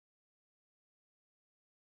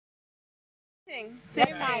Same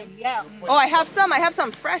time, yeah. Oh, I have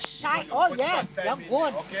some fresh. Time. Oh, yeah, you're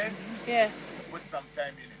good. Okay? Yeah. Put some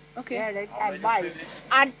time in it. Okay. Yeah, When I you buy. finish-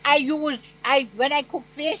 And when I cook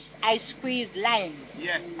fish, I squeeze lime.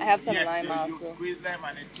 Yes. I have some yes, lime you also. squeeze lime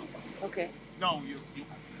and it too. Okay. No, you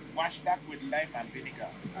wash that with lime and vinegar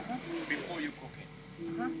before you cook it.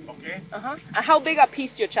 Okay? And how big a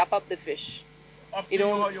piece you chop up the fish? Up to You you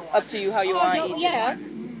don't. how you want Up to you how you want to eat Yeah. it.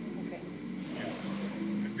 Okay.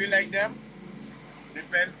 You see like them?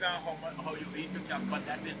 Depends on how you eat. You can cut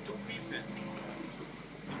that in 2 pieces.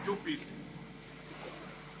 In 2 pieces.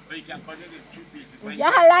 But you can cut it in 2 pieces. But Yeah,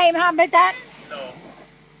 lime, how about that? no.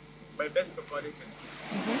 But best to cut it in.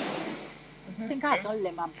 I think I saw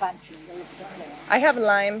lemon punch. I have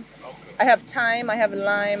lime. Okay. I have thyme. I have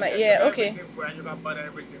lime. You Yeah. got Okay. everything for it, you got butter,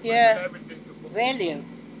 everything. Yeah. You got everything to cook. Really?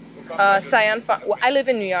 Scion Farm. Well, I live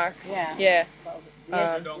in New York. Yeah. Yeah.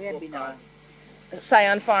 Where don't we cook be now?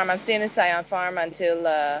 Scion Farm. I'm staying in Scion Farm until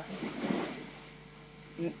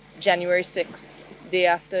January 6th, day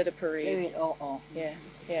after the parade. Oh. Yeah.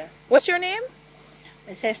 Yeah. What's your name?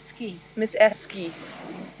 It says ski. Miss Esky.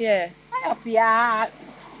 Yeah. Up here,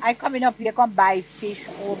 I coming up here, come buy fish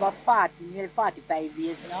over 40, nearly 45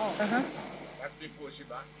 years now. Uh-huh. That's before she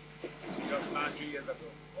back. Just 3 years ago.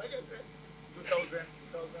 What is it? 2000,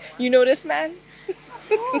 2001? You know this man?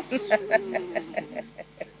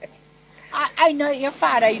 I know your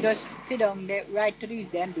father, you just sit down there, right to the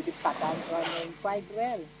then do the pattern for him quite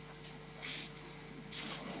well.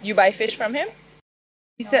 You buy fish from him?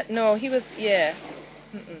 He said no. He was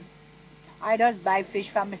I just buy fish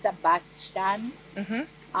from Mr. Bastian,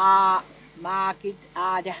 market,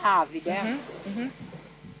 the Harvey there.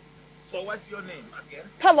 So what's your name again?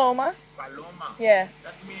 Paloma. Paloma. Yeah.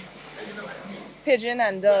 That means, you know what I mean? Pigeon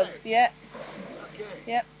and dove. Yeah. Okay.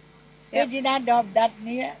 Yep. Pigeon and dove that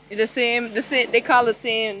near. The same. They call the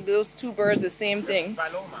same. Those two birds the same thing.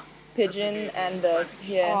 Paloma. Pigeon and dove.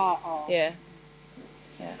 Yeah. Oh. Yeah.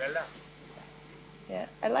 Bella. Yeah.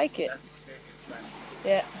 I like it. That's it's Spanish.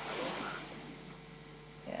 Yeah.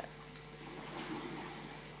 Yeah.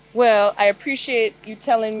 Well, I appreciate you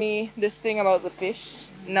telling me this thing about the fish.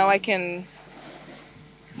 Now I can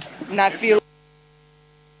not feel.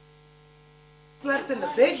 Slept in the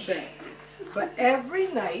big bed, but every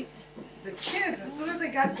night the kids, as soon as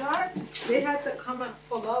it got dark, they had to come and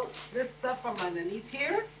pull out this stuff from underneath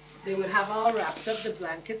here. They would have all wrapped up the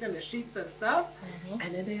blanket and the sheets and stuff,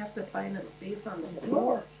 and then they have to find a space on the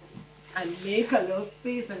floor and make a little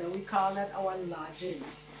space, and then we call that our lodging.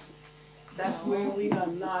 That's where we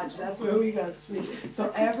gonna lodge. That's where we gonna sleep.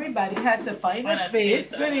 So everybody had to find a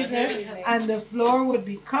space, good evening, and the floor would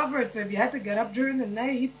be covered. So if you had to get up during the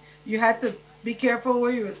night, you had to be careful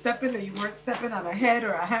where you were stepping, that you weren't stepping on a head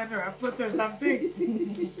or a hand or a foot or something.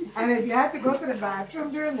 And if you had to go to the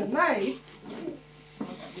bathroom during the night,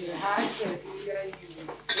 you had to either use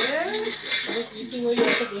this, You see where you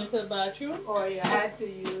have to go into the bathroom? or you had to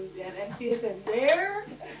use and empty it in there,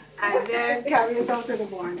 and then carry it out in the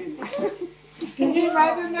morning. Can you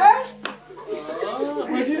imagine that?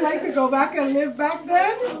 Would you like to go back and live back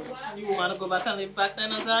then? You want to go back and live back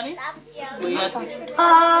then, Azani?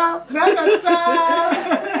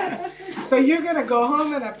 So you're gonna go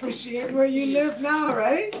home and appreciate where you live now,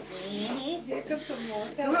 right? Here comes some more.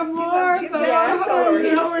 Some more.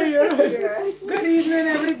 How are you? Good evening,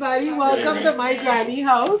 everybody. Welcome to my granny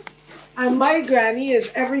house. And my granny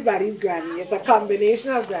is everybody's granny. It's a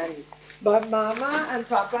combination of grannies. But Mama and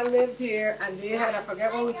Papa lived here, and they had, I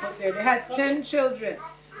forget what we put there, they had 10 children.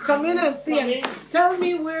 Come in and see, and tell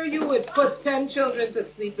me where you would put 10 children to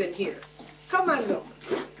sleep in here. Come on, look.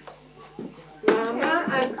 Mama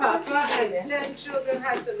and Papa and 10 children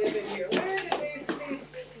had to live in here. Where did they sleep?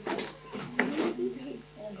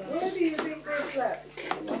 Where do you think they slept?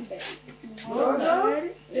 Mama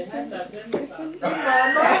and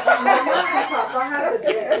Papa had a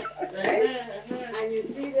bed, right? And you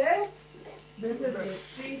see this? This is your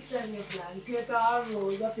sheets and your blanket all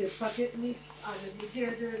rolled up, your pocket meat underneath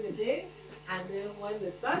here during the day. And then when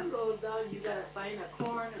the sun goes down, you gotta find a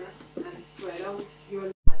corner and spread out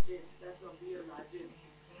your lodging. That's gonna be your lodging.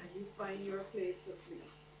 And you find your place to sleep.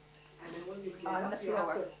 And then when you get up, you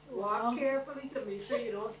have to walk carefully to make sure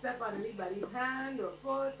you don't step on anybody's hand or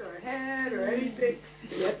foot or head or anything.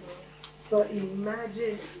 Yep. So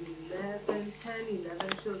imagine 11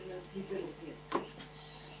 children sleeping in here.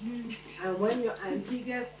 And when your auntie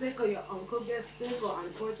gets sick or your uncle gets sick or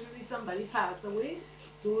unfortunately somebody passed away,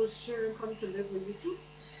 those children come to live with you too.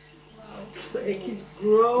 Wow. So it keeps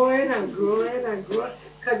growing and growing and growing.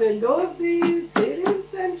 Because in those days, they didn't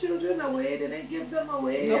send children away, they didn't give them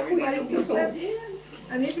away. No, everybody took them in.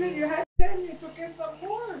 And even if you had 10, you took in some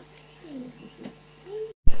more.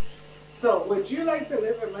 So, would you like to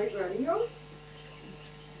live in my granny house?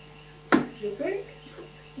 You think?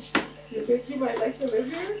 You think you might like to live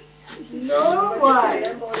here? No, why?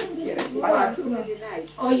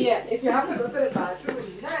 Oh yeah, if you have to go to the bathroom in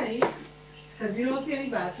the night, because you don't see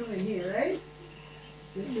any bathroom in here, right?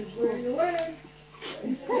 This is where you went.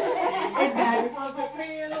 And that is how the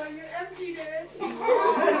prayer when you empty it.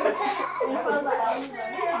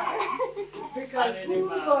 Because who's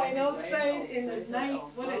going outside in the night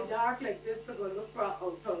when it's dark like this to go look for an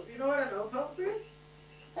outhouse? You know what an outhouse is?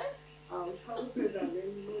 Outhouse is a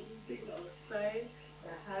little wooden thing outside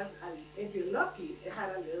that has, if you're lucky, it had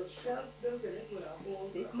a little shelf built in it with a hole.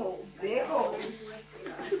 Big hole. Big hole.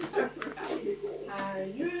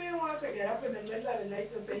 And you didn't want to get up in the middle of the night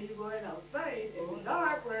to say you're going outside in the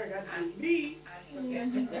dark where it got to be. So you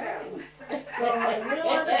don't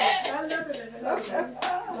want to stand up in the middle of the night.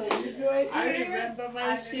 So you do it here. I remember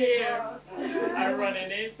my share. I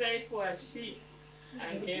running inside for a sheep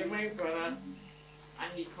and came my brother.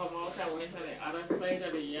 And he come out and went on the other side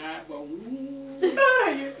of the yard, but woo!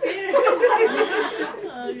 You see?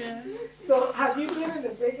 Okay. So have you been in the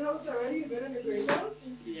big house already? You been in the great house?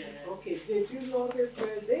 Yeah. Okay, did you notice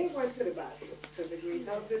where they went to the bathroom? Because the great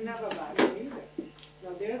house didn't have a bathroom either.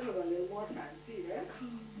 Now theirs was a little more fancy, right?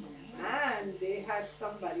 And they had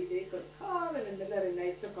somebody they could call in the middle of the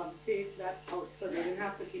night to come take that out so they didn't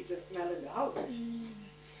have to keep the smell in the house.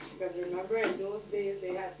 Because remember in those days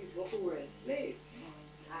they had people who were enslaved.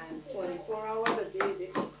 And 24 hours a day they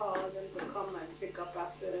could call them to come and pick up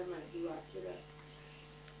after them and do after them.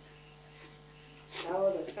 That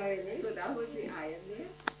was a time, right? So that was the iron there?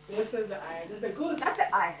 This is the iron. This is the goose. That's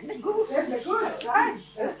the iron, the goose. That's the goose, right?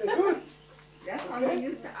 That's the goose. That's how they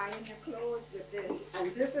used to iron their clothes with this.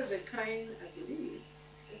 And this is the kind, I believe,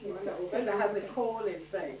 the oven that has a coal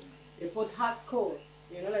inside. You put hot coal.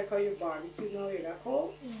 You know, like how you barbecue now, you got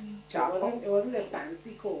coal? It wasn't a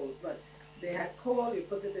fancy coal, but they had coal, you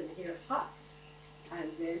put it in here hot.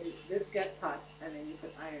 And then this gets hot, and then you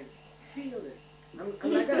put iron. Feel this. I'm not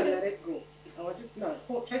going to let it go. I want you to,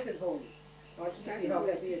 try to hold it. I want you to see how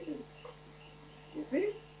heavy it is. You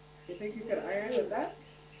see? You think you can iron with that?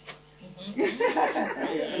 Yeah,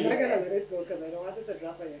 I'm not going to let it go because I don't want it to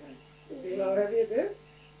drop on your hand. You feel how heavy it is?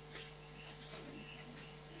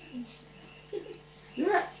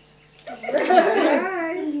 Yeah.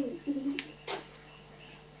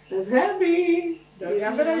 It's heavy. Don't you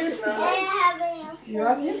have it on your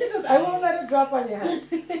hand? You can just, I won't let it drop on your hand.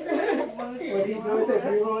 Will he do it if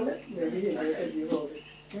you hold it? Maybe he'll do it if you hold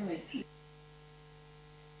it.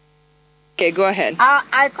 Okay, go ahead.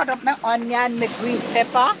 I cut up my onion, my green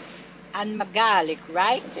pepper, and my garlic,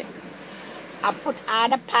 right? I put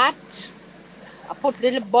on a pot. I put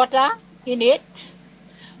little butter in it.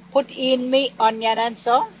 Put in me onion and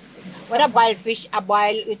so. When I boil fish, I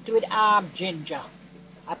boil it with ginger.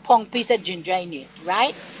 A pound piece of ginger in it,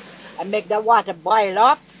 right? I make the water boil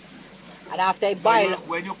up. And after it boil up.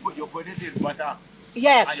 When you put it in butter.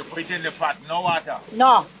 Yes. And you put it in the pot, no water.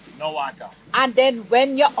 No. No water. And then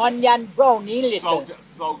when your onion brown in little.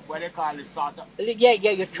 So what they call it, salt? Yeah,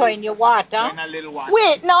 you throw in your water. Throw in a little water.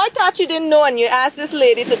 Wait, now I thought you didn't know and you asked this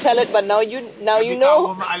lady to tell it, but now you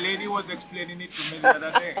know. A lady was explaining it to me the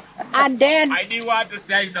other day. And then I didn't want to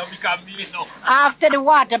say no because me know. after the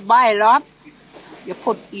water boil up, you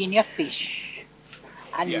put in your fish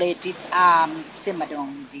and let it simmer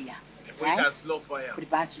down there. Put it on slow fire. Put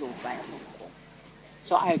it on slow fire.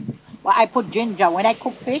 So I put ginger. When I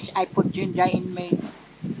cook fish, I put ginger in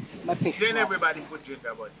my fish. Then water. everybody put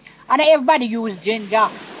ginger, but And everybody use ginger.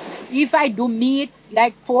 If I do meat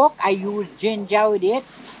like pork, I use ginger with it.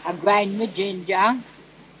 I grind my ginger.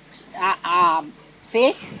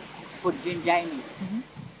 Fish, put ginger in it.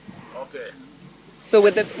 okay. So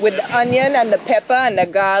with the onion and the pepper and the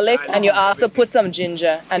garlic, and you also put some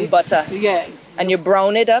ginger and butter, Yeah. and you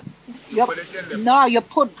brown it up. You put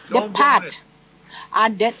the Don't burn pot. it.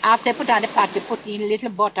 And then after you put on the pot, you put in a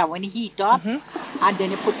little butter when it heat up. And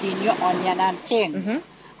then you put in your onion and things.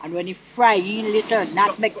 And when you fry in little,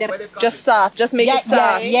 not make them... Just soft, just make it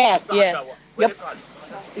soft. Yes. Yeah.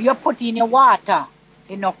 You put in your water,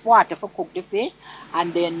 enough water for cook the fish.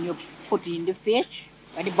 And then you put in the fish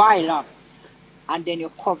when it boil up. And then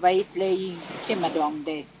you cover it, like simmer down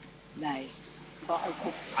there. Nice. So I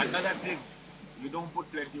cook. Another thing, you don't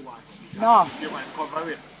put plenty water. No. If you want to cover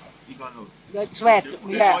it, you're gonna. It's wet.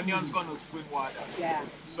 The onion's gonna spring water. Yeah.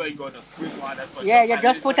 So you're gonna spring water. So Yeah, you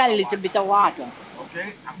just put a little bit of water.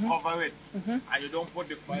 Okay, and cover it. And you don't put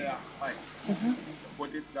the fire high. You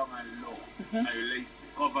put it down and low. And you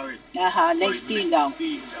cover it. Lay steam down.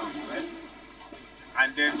 Steam down, right?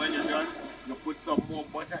 And then when you're done, you put some more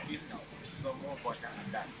butter in now. some more butter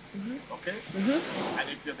and that. Okay? And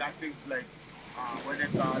if you got things like what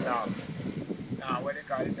they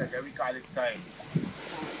call it again, we call it thyme.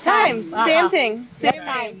 Thyme, same thing. Same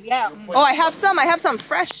Time, thing. yeah. Oh, I have some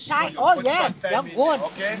fresh. Time. You Oh put yeah, some they're thyme in good. there,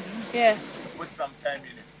 okay? Yeah. Put some thyme in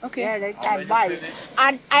it. Okay. Yeah, they And can when buy you it.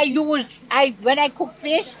 finish, And when I cook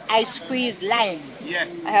fish, I squeeze lime.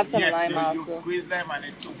 yes. I have some yes, lime you also. squeeze lime and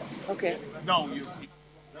it too. Okay. No, you see.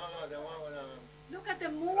 Look at the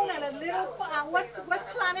moon and a little, what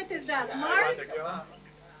planet is that? Mars?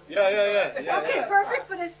 Yeah. Okay, perfect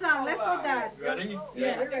for this song. Let's go that. Ready?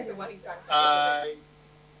 Yeah. I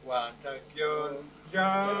want a girl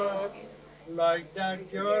just like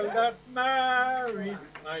that girl that married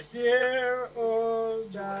my dear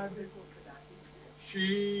old dad.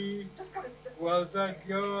 She was a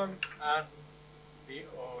girl and the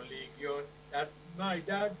only girl that my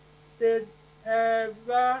dad did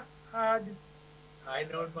ever had. I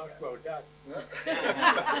know much about that.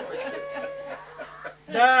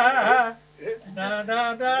 Da da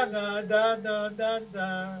da da da da da da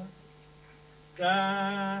da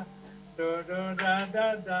da do do da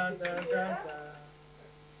da da da da da.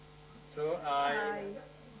 So I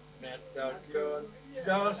met the girl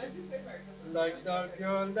just like the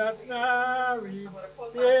girl that married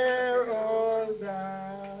dear old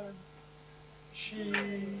dad. She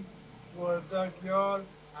was the girl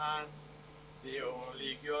and the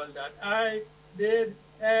only girl that I did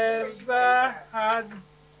ever had.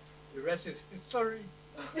 The rest is history.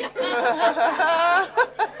 I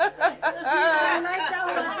like that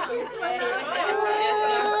one.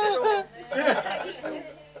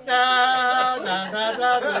 Da da da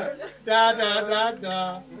da da da da da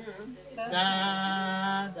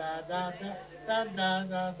da da da da da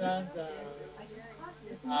da da da.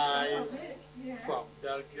 I from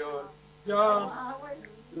the girl just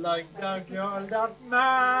like the girl that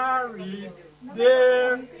married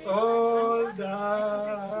dear old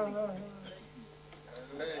dad.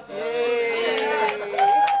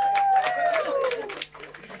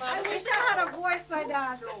 I wish I had a voice like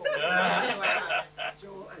that.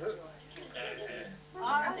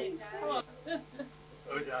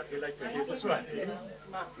 Oh, Dad, you like to hear this one, eh?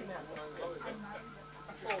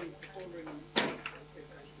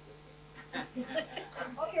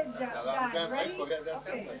 Okay, John, ready? Okay.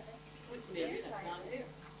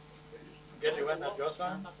 Get the one that just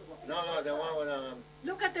one? No, the one with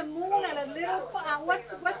Look at the moon and a little,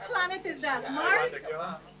 what planet is that? Mars?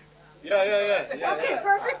 Yeah. Okay,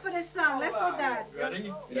 perfect for this song. Let's go that.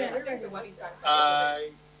 Ready? Yeah. I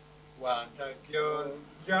want a girl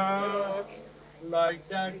just like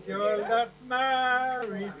that girl that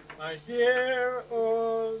married my dear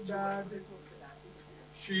old dad.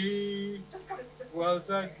 She was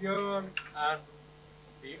a girl and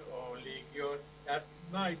the only girl that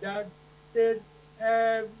my dad did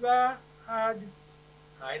ever had.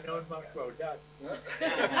 I know much about that.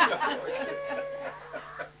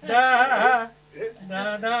 Da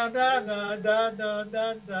da da da da da da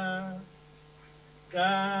da da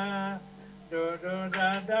da do do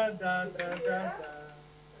da da da da da.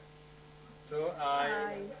 So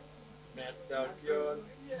I met the girl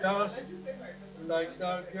just like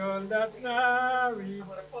the girl that married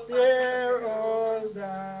dear old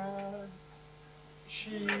dad.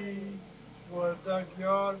 She was the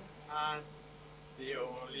girl and the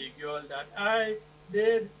only girl that I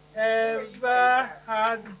did ever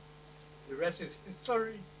had. The rest is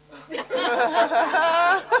history. I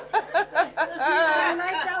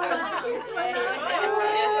like that one.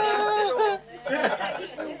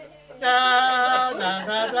 Da da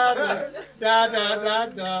da da da da da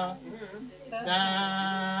da da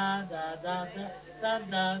da da da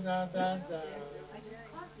da da da da.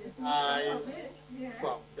 I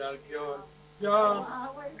from the girl just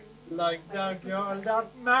like the girl that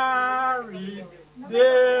married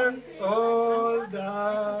dear old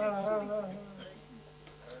dad.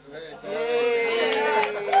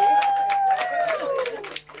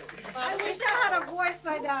 I wish I had a voice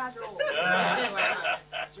like that.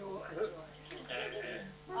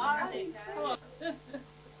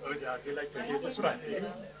 Oh, Dad, you like to hear this one, eh?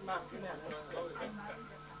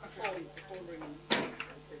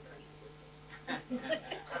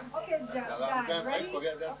 Okay, John, ready?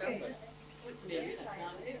 Okay.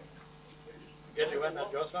 Get the one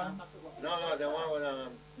that just one? No, the one with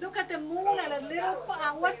Look at the moon and a little,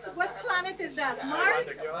 what planet is that? Mars?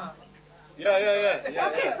 Yeah.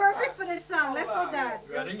 Okay, perfect for this song. Let's go that.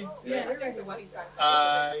 Ready? Yeah.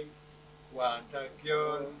 I want a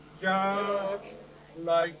girl just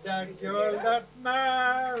like that girl that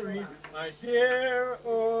married my dear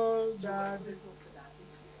old dad.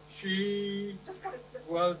 She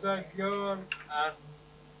was a girl and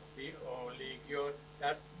the only girl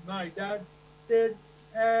that my dad did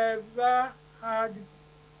ever had.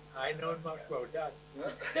 I know much about that.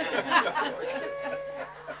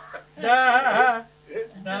 Da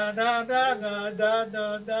da da da da da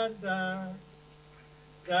da da da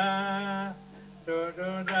da do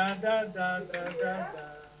do da da da da da.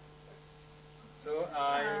 So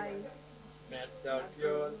I met the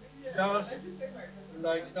girl just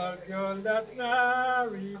like the girl that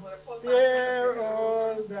married their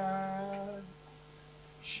old dad.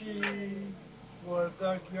 She was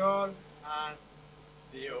the girl and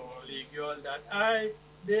the only girl that I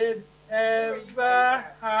did ever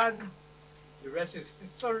had. The rest is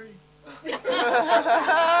history.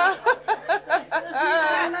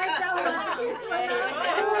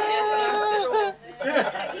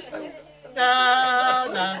 Da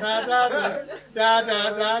da da da da da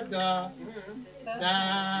da da da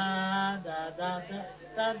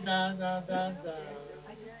da da da da da.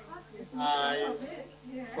 I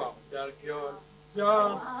from the girl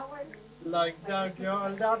just like the girl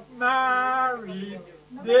that married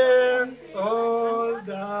their old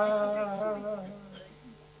dad.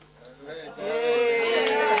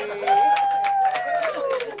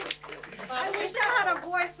 I wish I had a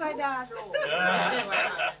voice like that.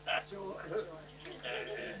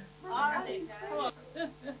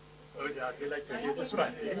 Oh, yeah, you like to hear this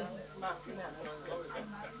one, eh?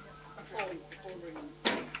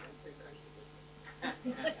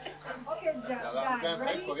 Okay, John,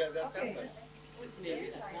 ready? Okay.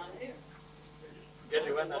 Get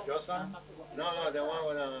the one that just one? No, the one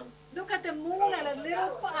with Look at the moon and a little,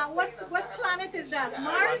 what planet is that?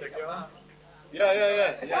 Mars?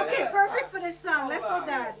 yeah. Okay, perfect for this song. Let's go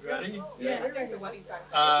that. Ready? Yeah.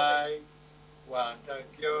 I want a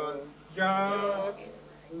girl just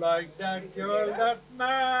like that girl that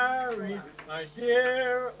married my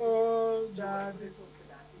dear old dad.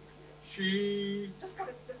 She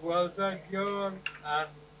was a girl and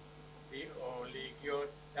the only girl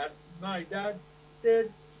that my dad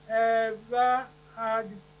did ever had.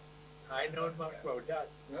 I know much about that.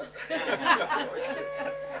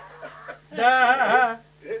 Da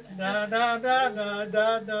da da da da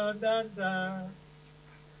da da da da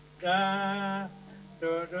da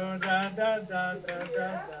do do da da da da da.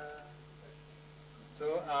 So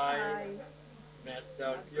I met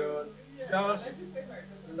the girl just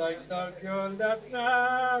like the girl that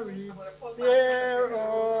married their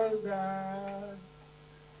old dad.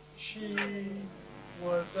 She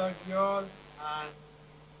was the girl and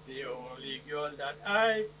the only girl that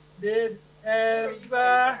I did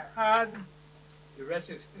ever had. The rest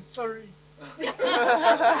is history.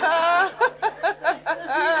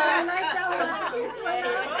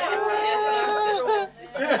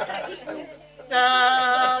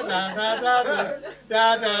 Da da da da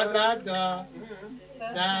da da da da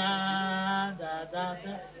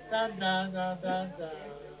da da da da.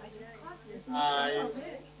 I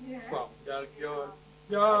from the girl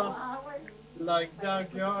just like the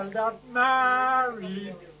girl that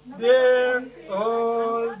married their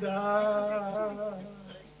old dad.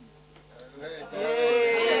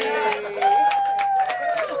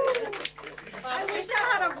 I wish I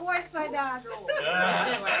had a voice like that.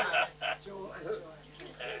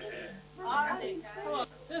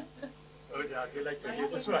 Oh, yeah, you like to hear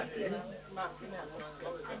this one, eh?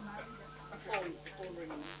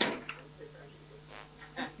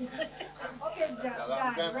 Okay,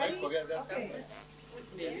 John, ready? Okay.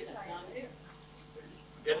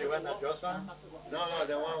 Get the one that just one? No,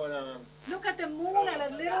 the one with Look at the moon and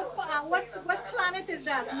a little, what planet is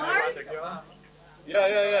that? Mars?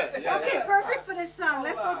 yeah. Okay, perfect for this song.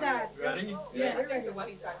 Let's go that. Ready? Yeah.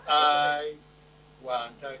 I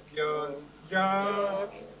want a girl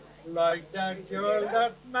just like that girl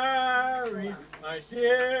that married my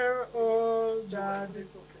dear old dad.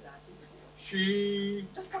 She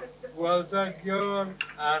was a girl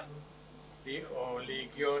and the only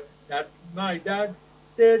girl that my dad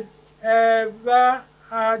did ever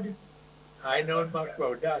had. I know much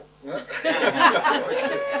about that.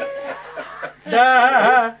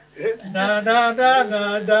 Da da da da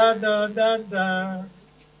da da da da da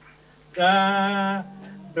da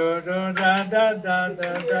do do da da da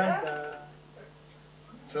da da.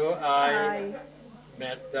 So I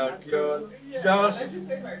met the girl just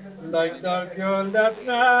like the girl that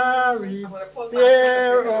married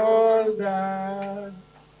their old dad.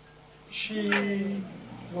 She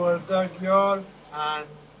was the girl and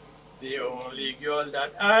the only girl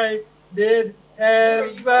that I did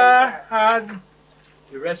ever had.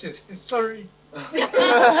 The rest is history. I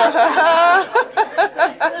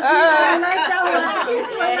like that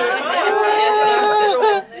one.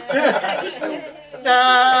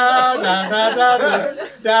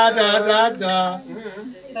 da da da da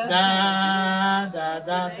da da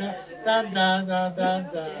da da da da da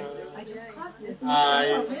da.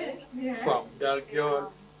 I from the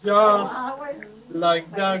girl just like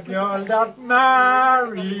the girl that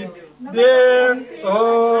married their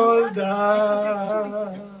old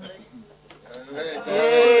dad.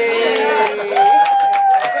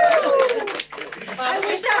 I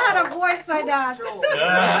wish I had a voice like that.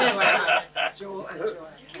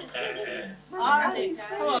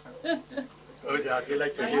 Oh, Jack, you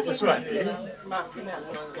like to hear this one, eh?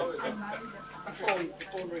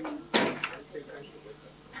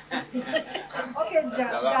 Okay,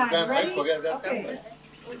 Jack, ready? Okay.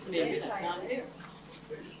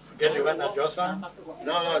 Forget the one that just on?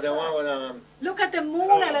 No, the one with Look at the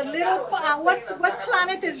moon and a little, what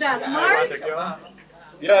planet is that? Mars?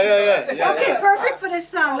 yeah. Okay, perfect for this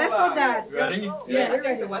song. Let's go that. Ready? Yeah, we're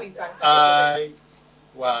ready. I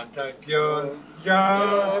want a girl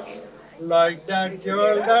just like that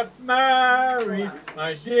girl that married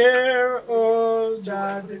my dear old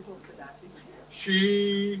dad.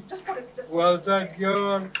 She was a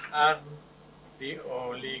girl and the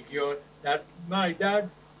only girl that my dad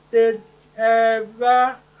did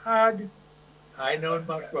ever had. I know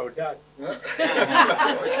much about that.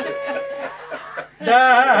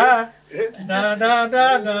 Da da da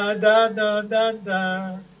da da da da da da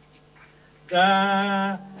da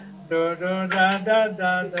da da da da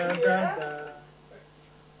da da da.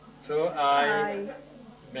 So I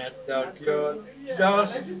met the girl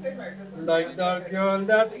just like the girl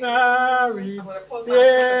that married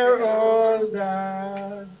their old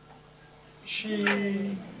dad.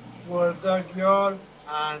 She was the girl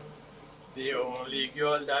and the only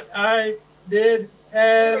girl that I did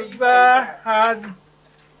ever had.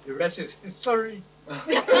 The rest is history. I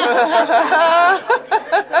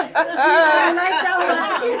like that one.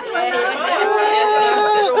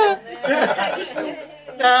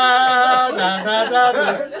 Da da da da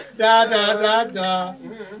da da da da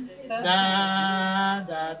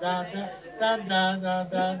da da da da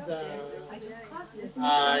da da.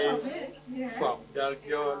 I from the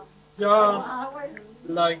girl just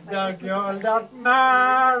like the girl that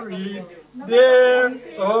married their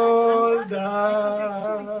old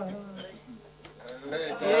dad.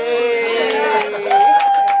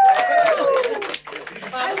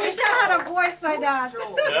 I wish I had a voice like that.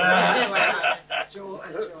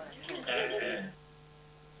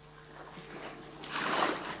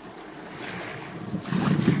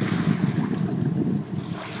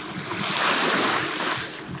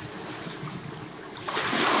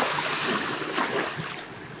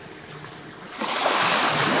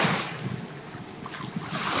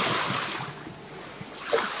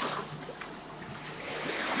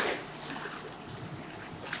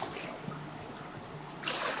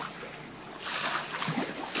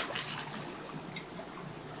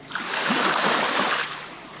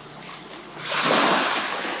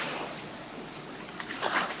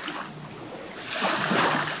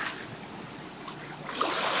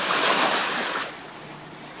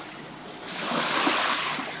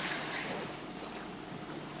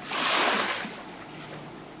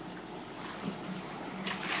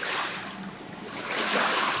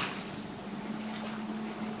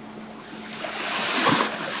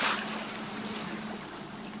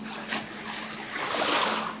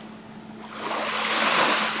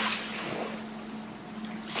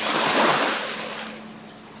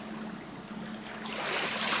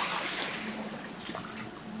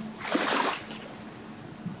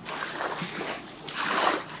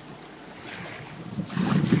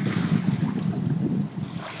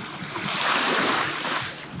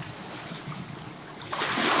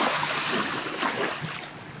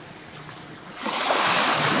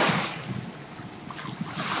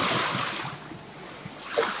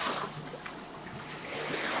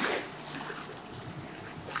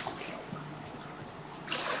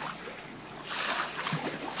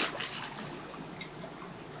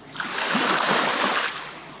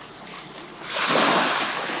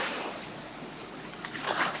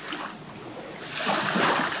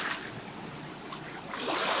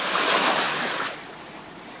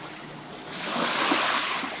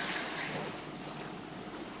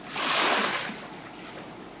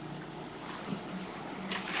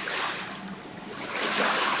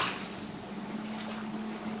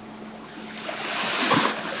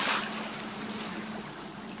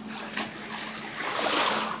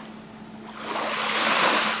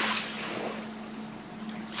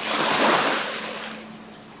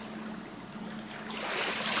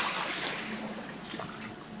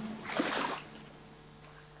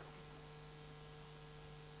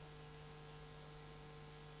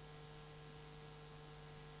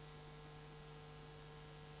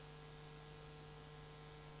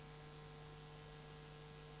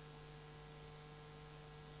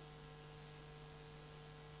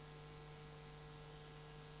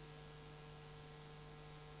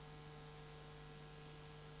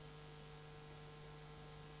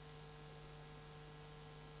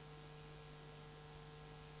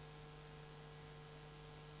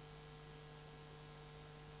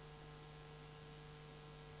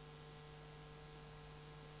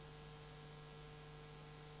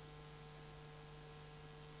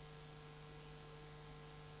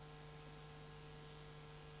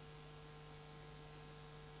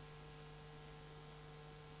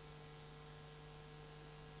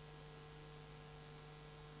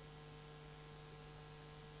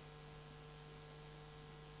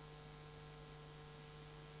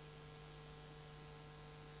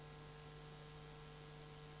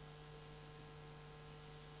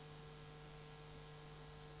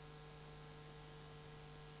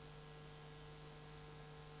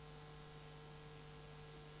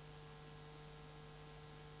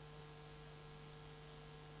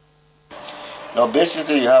 Now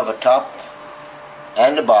basically you have a top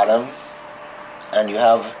and a bottom, and you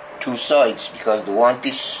have two sides, because the one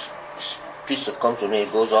piece that comes from here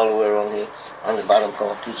goes all the way around here, and the bottom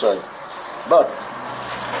comes up two sides. But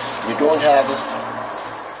you don't have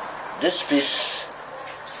this piece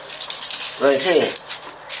right here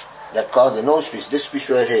that called the nose piece. This piece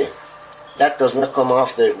right here, that does not come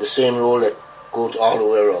off the same roll that goes all the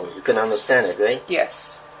way around. You can understand it, right?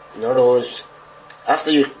 Yes. In other words,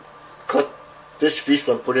 after you cut this piece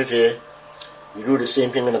and put it here, you do the same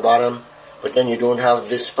thing in the bottom, but then you don't have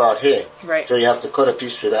this part here. Right. So you have to cut a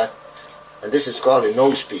piece for that, and this is called a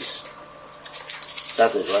nose piece.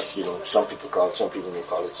 That is what, you know, some people call it, some people may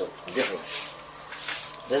call it something different.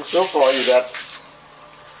 Then so far you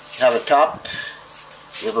have a top,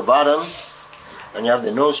 you have a bottom, and you have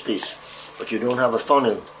the nose piece, but you don't have a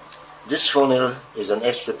funnel. This funnel is an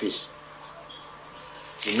extra piece.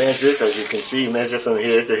 You measure it, as you can see, you measure from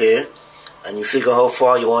here to here, and you figure how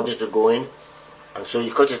far you want it to go in. And so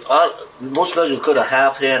you cut it all. Most guys will cut a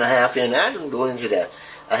half here and a half here, and I don't go into that.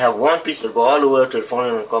 I have one piece that go all the way to the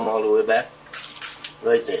funnel and come all the way back,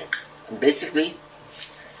 right there. And basically,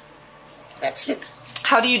 that's it.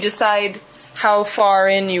 How do you decide how far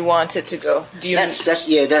in you want it to go? Do you? That's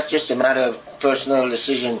just a matter of personal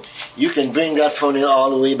decision. You can bring that funnel all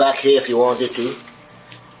the way back here if you wanted to,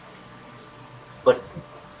 but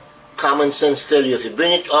common sense tells you if you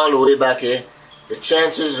bring it all the way back here, the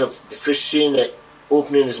chances of the fish seeing the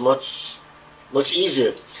opening is much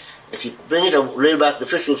easier. If you bring it a little back, the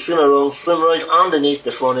fish will swim right underneath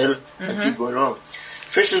the funnel and keep going around.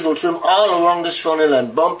 Fishes will swim all around this funnel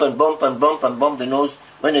and bump and bump and bump and bump the nose.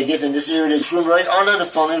 When they get in this area, they swim right under the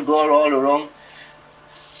funnel, go all around.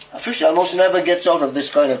 A fish almost never gets out of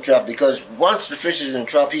this kind of trap, because once the fish is in the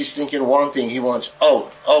trap, he's thinking one thing: he wants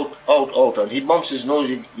out, out, out, out, and he bumps his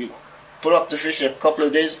nose. You pull up the fish a couple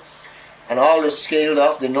of days, and all the scaled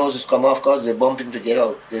off, the noses come off because they're bumping to get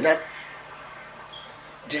out. They're not.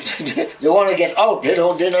 They want to get out.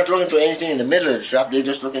 They're not looking for anything in the middle of the trap. They're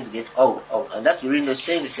just looking to get out, and that's the reason they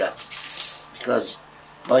stay in the trap. Because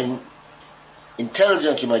by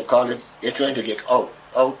intelligence, you might call it, they're trying to get out,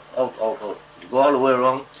 out, out, out, out. They go all the way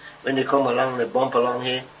around. When they come along, they bump along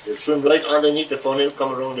here. They'll swim right underneath the funnel,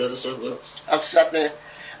 come around the other side. Well, I've sat there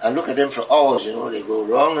and look at them for hours. You know, they go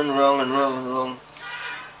wrong and wrong and wrong and wrong.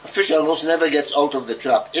 A fish almost never gets out of the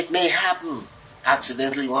trap. It may happen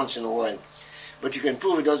accidentally once in a while, but you can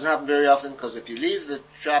prove it doesn't happen very often, because if you leave the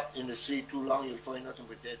trap in the sea too long, you'll find nothing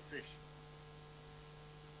but dead fish.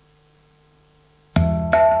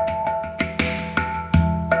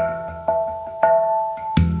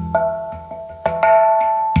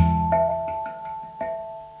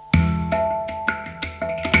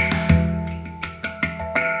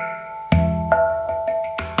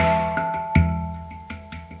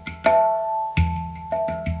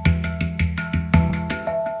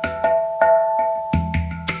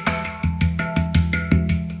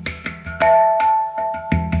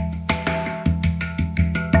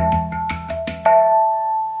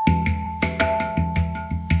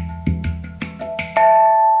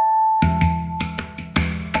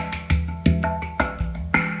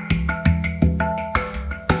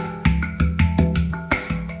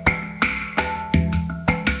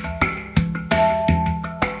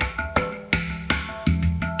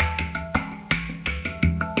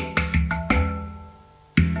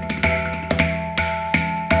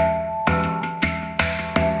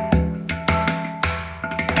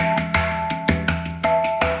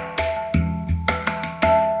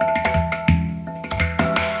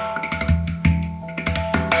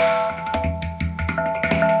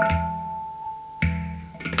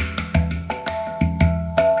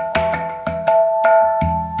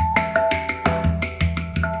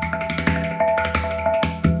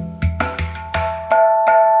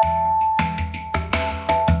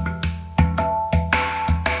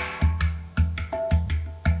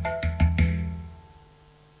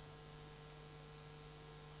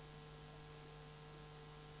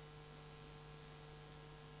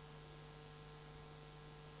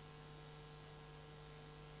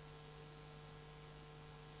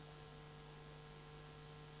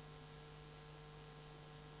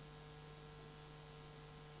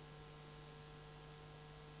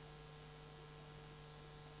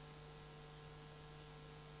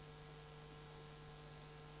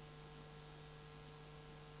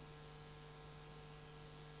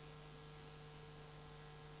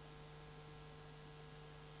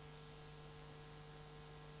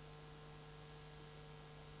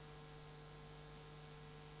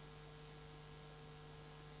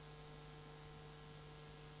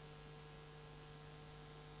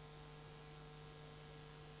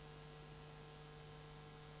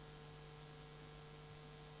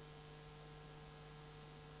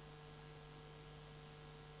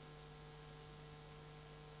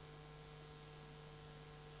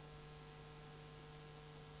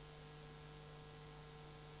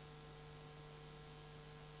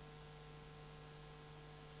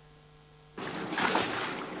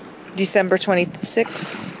 December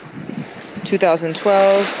 26th,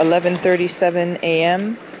 2012, 11:37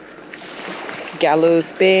 a.m.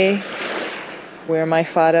 Gallows Bay, where my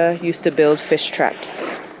father used to build fish traps.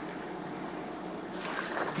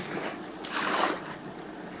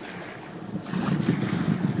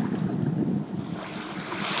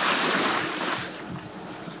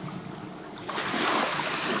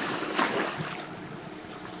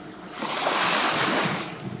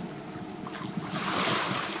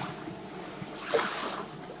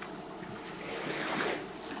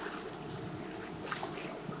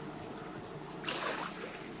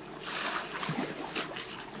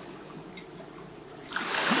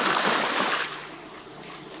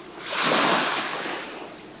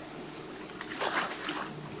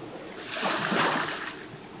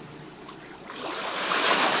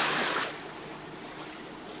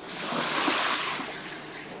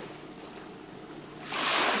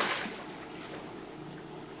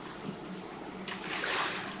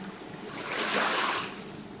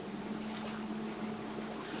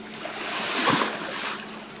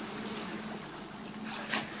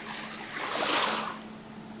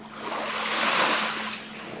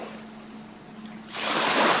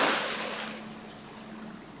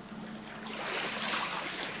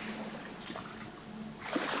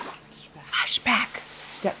 Back,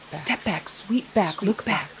 step back, sweep back, look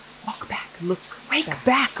back, walk back, look, wake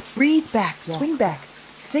back, breathe back, swing back,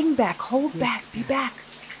 sing back, hold back, be back,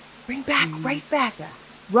 bring back, right back,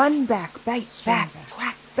 run back, bite back,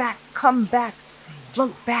 crack back, come back,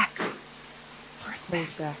 float back, birth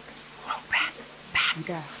back, grow back,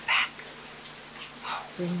 back,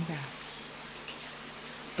 bring back,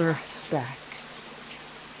 birth back,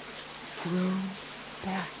 grow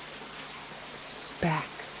back, back,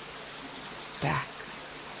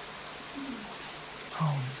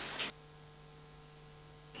 home.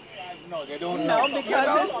 No, they don't No, know. because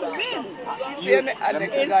it's the wind. She see a next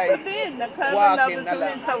It's guy the wind. The cousin walking of the along,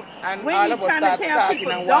 wind. So and when all you're of us trying to start tell talking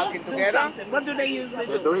people and don't walking do together. something, what do they usually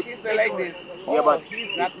They do? do it. She say like this, Yeah, but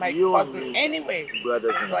he's not my you cousin and anyway,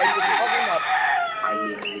 brothers and so I didn't hug him up.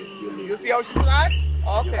 you You see how she's not?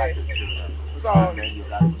 Okay. So, then you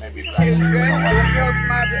got maybe children, don't just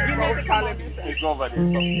mad at South Colony. it's over there,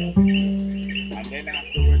 it's okay. And then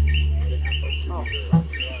afterwards,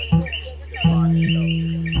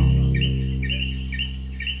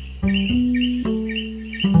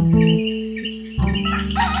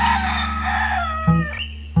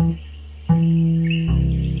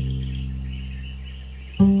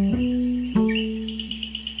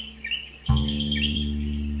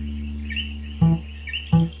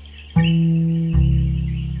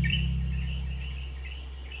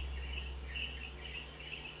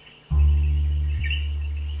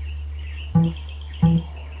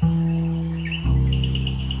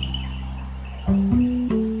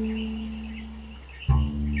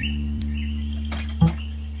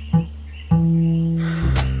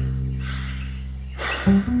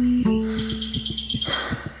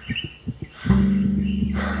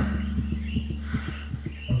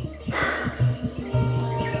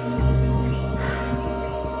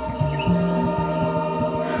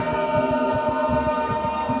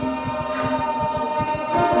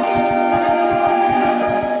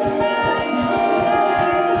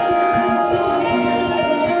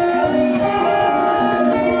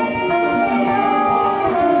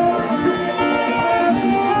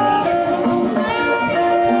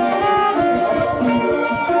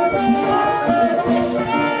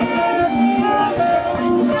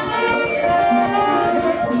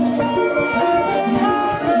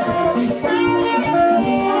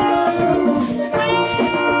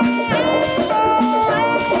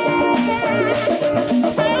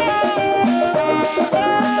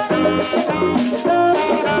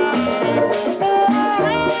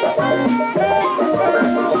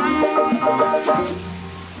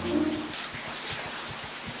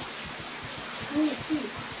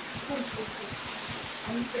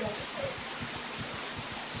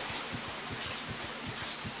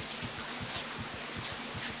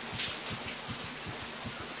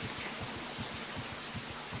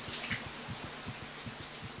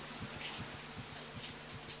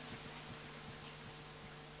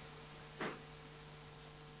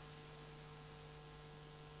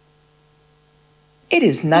 It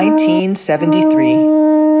is 1973,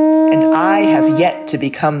 and I have yet to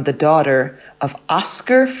become the daughter of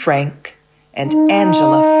Oscar Frank and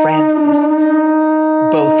Angela Francis,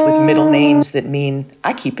 both with middle names that mean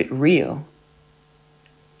I keep it real.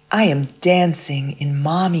 I am dancing in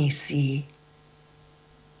Mommy Sea,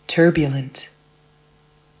 turbulent,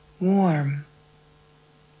 warm,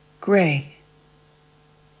 gray.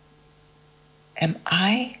 Am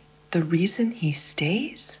I the reason he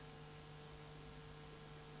stays?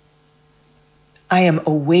 I am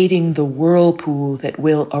awaiting the whirlpool that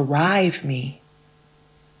will arrive me.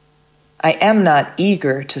 I am not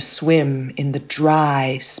eager to swim in the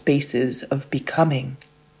dry spaces of becoming,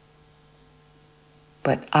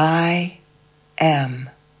 but I am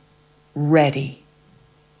ready.